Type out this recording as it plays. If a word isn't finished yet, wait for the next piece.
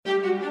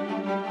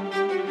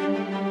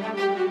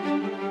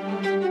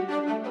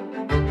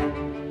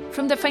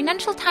the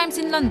Financial Times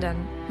in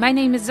London, my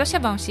name is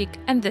Zosia Wąsik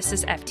and this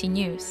is FT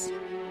News.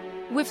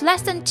 With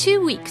less than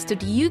 2 weeks to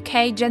the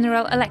UK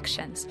general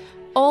elections,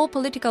 all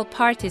political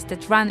parties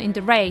that run in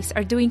the race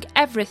are doing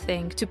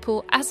everything to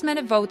pull as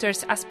many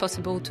voters as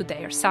possible to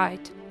their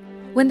side.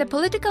 When the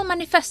political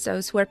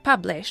manifestos were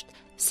published,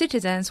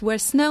 citizens were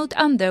snowed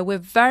under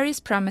with various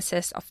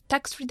promises of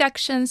tax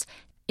reductions,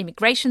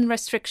 immigration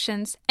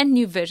restrictions, and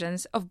new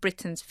visions of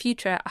Britain's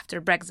future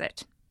after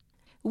Brexit.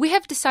 We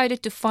have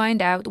decided to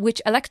find out which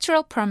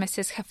electoral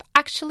promises have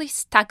actually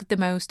stuck the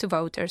most to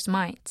voters'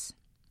 minds.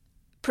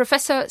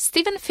 Professor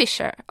Stephen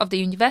Fisher of the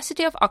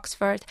University of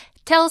Oxford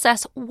tells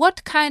us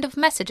what kind of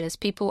messages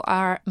people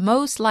are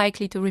most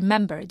likely to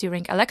remember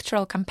during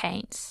electoral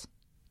campaigns.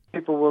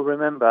 People will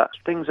remember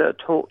things that are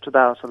talked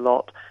about a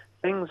lot,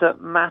 things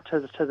that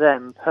matter to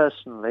them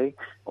personally,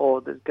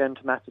 or that's going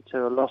to matter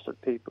to a lot of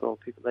people or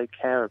people they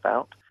care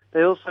about.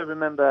 They also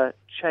remember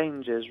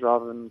changes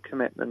rather than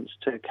commitments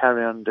to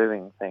carry on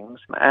doing things.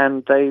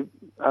 And they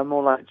are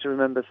more likely to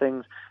remember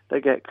things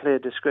that get clear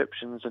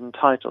descriptions and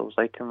titles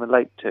they can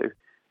relate to.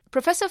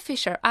 Professor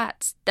Fisher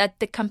adds that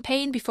the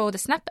campaign before the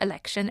snap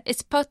election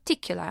is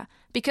particular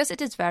because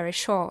it is very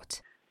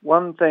short.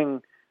 One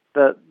thing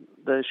that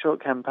the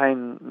short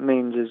campaign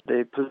means is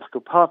the political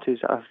parties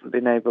haven't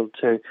been able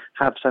to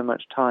have so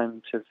much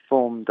time to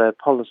form their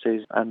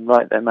policies and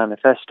write their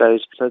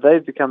manifestos, so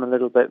they've become a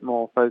little bit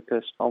more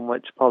focused on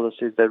which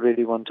policies they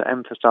really want to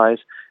emphasise.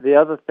 The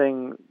other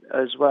thing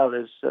as well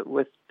is that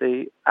with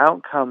the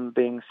outcome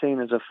being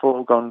seen as a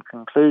foregone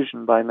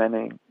conclusion by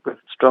many, with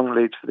strong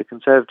leads for the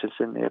Conservatives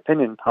in the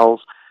opinion polls,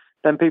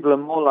 then people are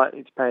more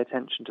likely to pay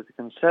attention to the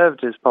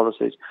Conservatives'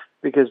 policies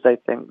because they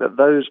think that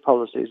those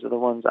policies are the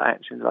ones that are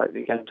actually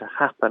likely going to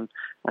happen,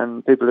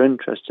 and people are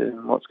interested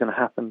in what's going to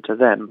happen to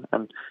them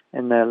and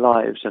in their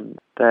lives and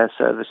their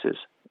services.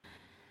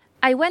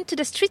 I went to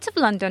the streets of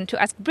London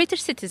to ask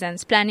British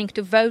citizens planning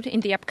to vote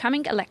in the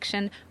upcoming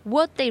election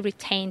what they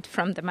retained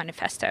from the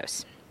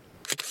manifestos.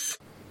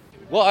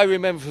 What I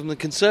remember from the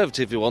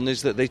Conservative one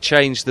is that they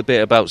changed the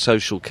bit about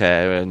social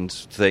care and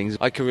things.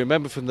 I can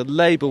remember from the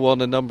Labour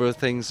one a number of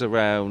things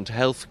around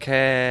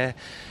healthcare.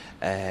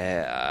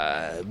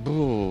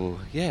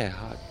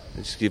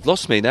 You've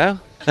lost me now.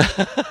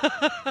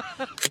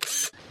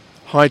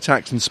 High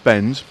tax and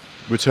spend,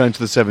 return to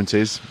the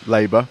 70s,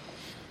 Labour.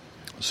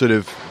 Sort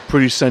of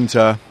pretty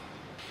centre,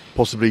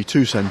 possibly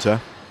too centre,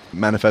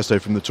 manifesto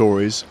from the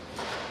Tories.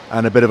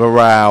 And a bit of a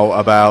row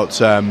about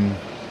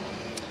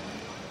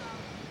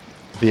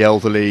the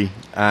elderly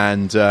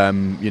and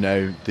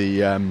the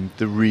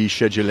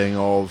rescheduling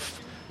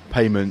of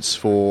payments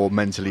for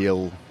mentally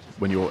ill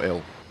when you're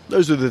ill.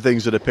 Those are the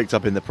things that are picked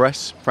up in the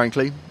press,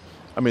 frankly.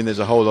 I mean, there's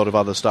a whole lot of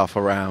other stuff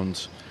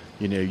around,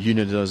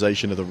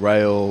 unionisation of the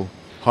rail,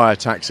 higher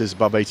taxes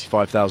above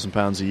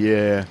 £85,000 a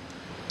year,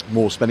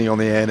 more spending on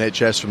the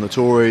NHS from the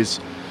Tories.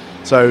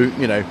 So,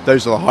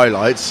 those are the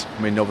highlights.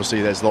 I mean,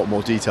 obviously there's a lot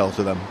more detail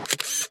to them.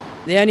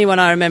 The only one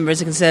I remember is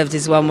the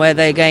Conservatives one where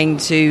they're going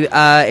to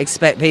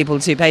expect people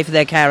to pay for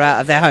their care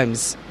out of their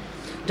homes.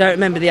 Don't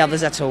remember the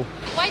others at all.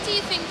 Why do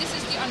you think this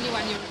is the only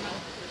one you remember?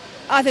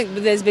 I think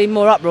there's been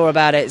more uproar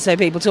about it, so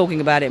people talking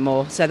about it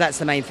more. So that's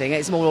the main thing.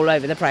 It's more all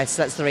over the press,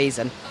 that's the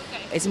reason.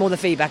 Okay. It's more the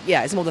feedback,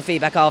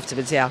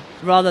 afterwards,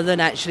 rather than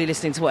actually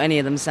listening to what any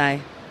of them say.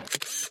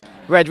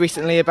 Read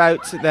recently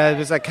about there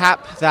was a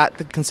cap that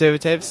the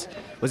Conservatives,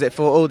 was it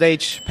for old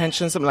age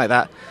pension, something like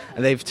that,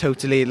 and they've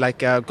totally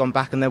gone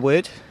back on their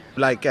word.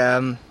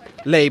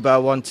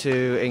 Labour want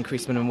to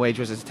increase minimum wage,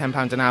 was it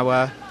 £10 an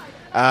hour?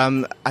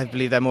 I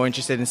believe they're more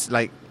interested in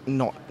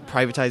not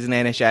privatising the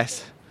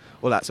NHS,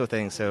 all that sort of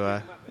thing.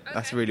 So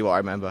that's really what I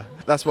remember.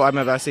 That's what I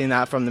remember. I've seen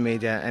that from the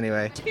media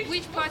anyway.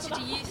 Which party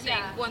do you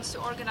think wants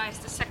to organise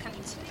the second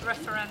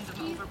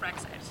referendum over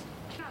Brexit?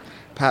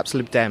 Perhaps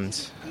Lib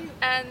Dems.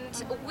 And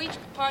which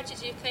party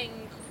do you think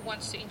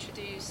wants to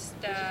introduce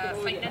the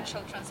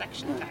financial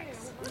transaction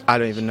tax? I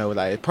don't even know what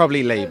that is.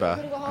 Probably Labour,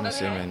 I'm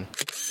assuming.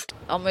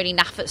 I'm really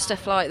naff at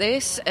stuff like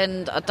this,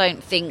 and I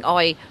don't think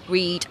I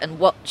read and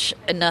watch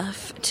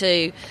enough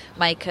to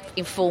make an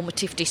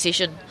informative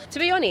decision. To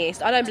be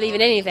honest, I don't believe in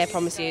any of their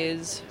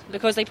promises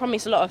because they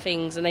promise a lot of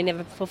things and they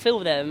never fulfil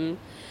them.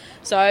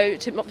 So,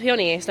 to be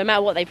honest, no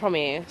matter what they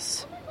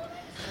promise.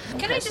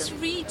 Can I just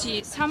read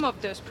you some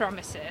of those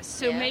promises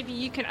so maybe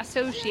you can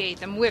associate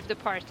them with the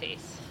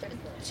parties?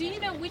 Do you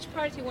know which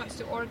party wants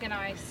to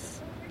organise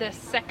the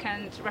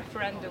second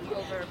referendum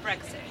over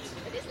Brexit?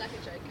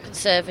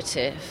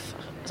 Conservative.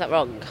 Is that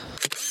wrong?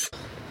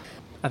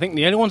 I think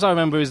the only ones I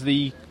remember is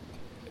the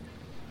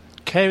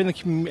care in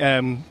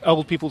the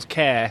old people's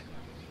care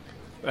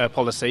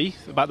policy,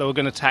 about they were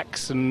going to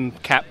tax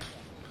and cap.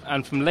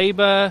 And from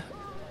Labour,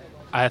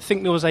 I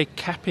think there was a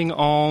capping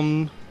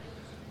on...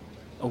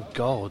 Oh,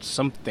 God,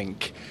 something.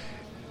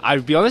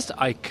 I'll be honest,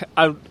 I'm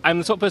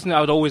the sort of person that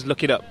I would always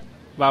look it up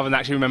rather than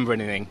actually remember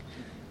anything.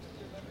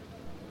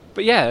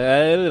 But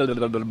yeah...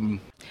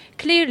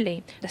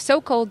 Clearly, the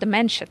so-called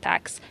dementia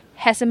tax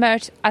has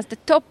emerged as the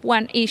top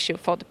one issue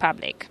for the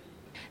public.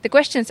 The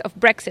questions of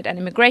Brexit and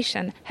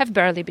immigration have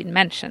barely been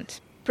mentioned.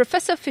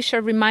 Professor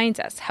Fisher reminds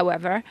us,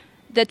 however,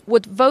 that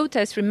what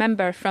voters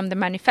remember from the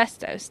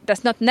manifestos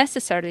does not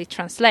necessarily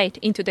translate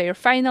into their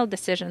final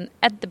decision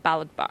at the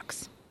ballot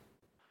box.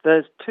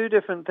 There's two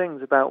different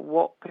things about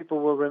what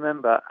people will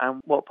remember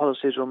and what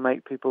policies will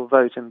make people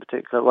vote in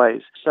particular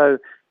ways. So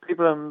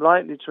people are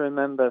likely to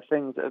remember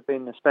things that have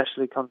been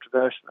especially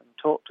controversial and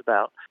talked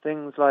about,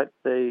 things like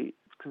the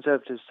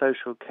Conservative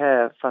social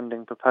care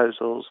funding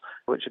proposals,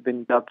 which have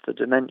been dubbed the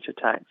dementia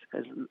tax,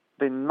 has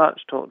been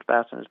much talked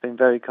about and has been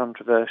very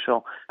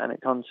controversial, and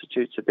it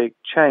constitutes a big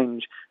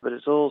change, but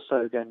it's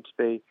also going to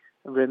be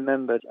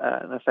remembered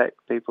and affect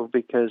people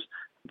because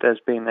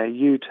there's been a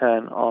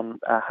U-turn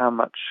on how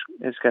much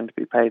is going to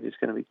be paid is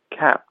going to be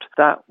capped.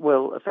 That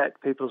will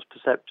affect people's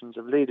perceptions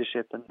of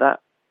leadership, and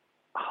that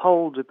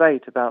whole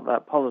debate about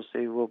that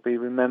policy will be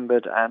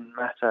remembered and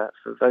matter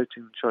for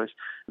voting choice,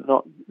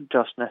 not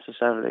just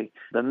necessarily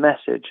the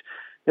message.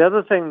 The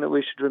other thing that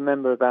we should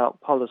remember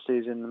about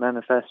policies in the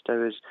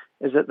manifesto is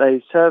that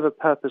they serve a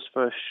purpose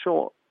for a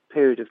short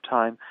period of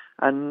time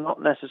and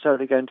not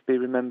necessarily going to be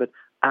remembered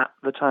at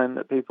the time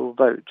that people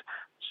vote.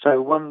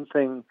 So one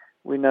thing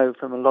we know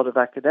from a lot of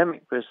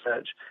academic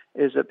research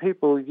is that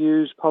people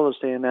use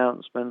policy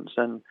announcements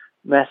and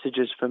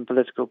messages from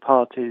political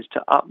parties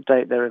to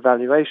update their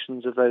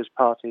evaluations of those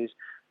parties,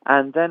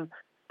 and then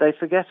they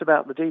forget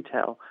about the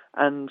detail.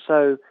 And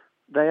so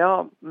they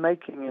are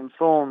making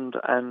informed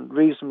and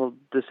reasonable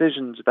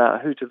decisions about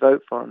who to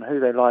vote for and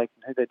who they like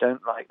and who they don't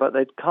like, but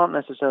they can't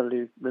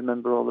necessarily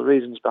remember all the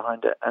reasons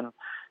behind it. And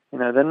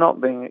they're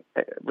not being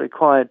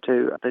required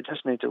to, they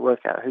just need to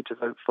work out who to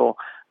vote for,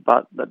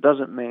 but that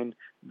doesn't mean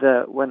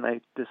that when they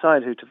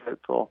decide who to vote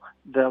for,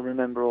 they'll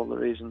remember all the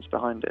reasons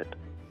behind it.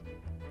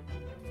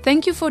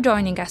 Thank you for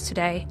joining us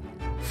today.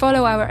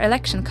 Follow our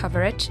election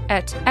coverage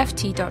at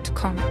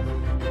ft.com.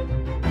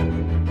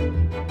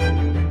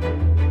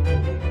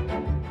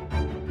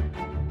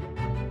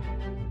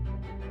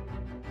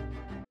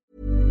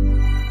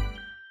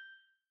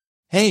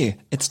 Hey,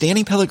 it's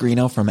Danny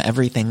Pellegrino from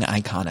Everything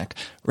Iconic.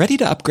 Ready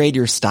to upgrade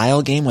your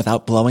style game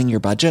without blowing your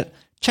budget?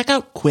 Check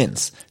out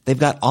Quince. They've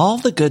got all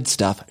the good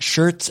stuff,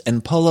 shirts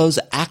and polos,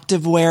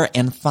 activewear,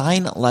 and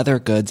fine leather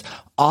goods,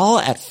 all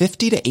at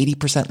 50 to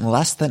 80%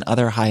 less than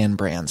other high-end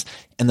brands.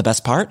 And the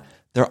best part?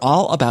 They're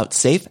all about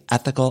safe,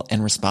 ethical,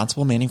 and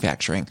responsible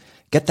manufacturing.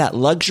 Get that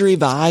luxury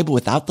vibe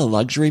without the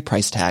luxury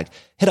price tag.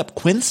 Hit up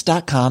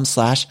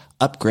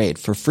quince.com/upgrade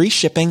for free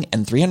shipping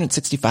and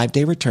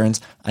 365-day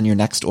returns on your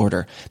next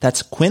order.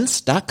 That's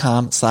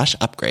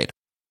quince.com/upgrade.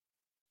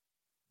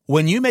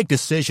 When you make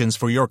decisions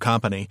for your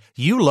company,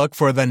 you look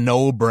for the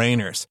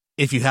no-brainers.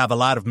 If you have a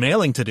lot of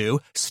mailing to do,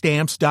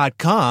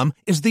 Stamps.com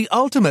is the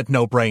ultimate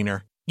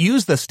no-brainer.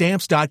 Use the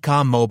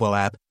Stamps.com mobile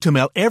app to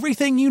mail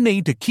everything you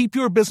need to keep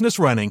your business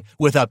running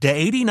with up to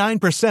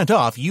 89%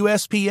 off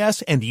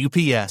USPS and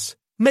UPS.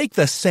 Make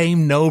the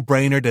same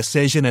no-brainer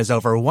decision as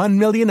over 1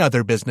 million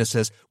other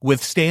businesses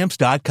with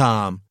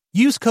Stamps.com.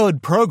 Use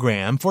code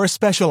PROGRAM for a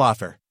special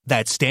offer.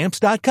 That's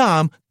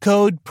Stamps.com,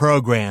 code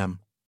PROGRAM.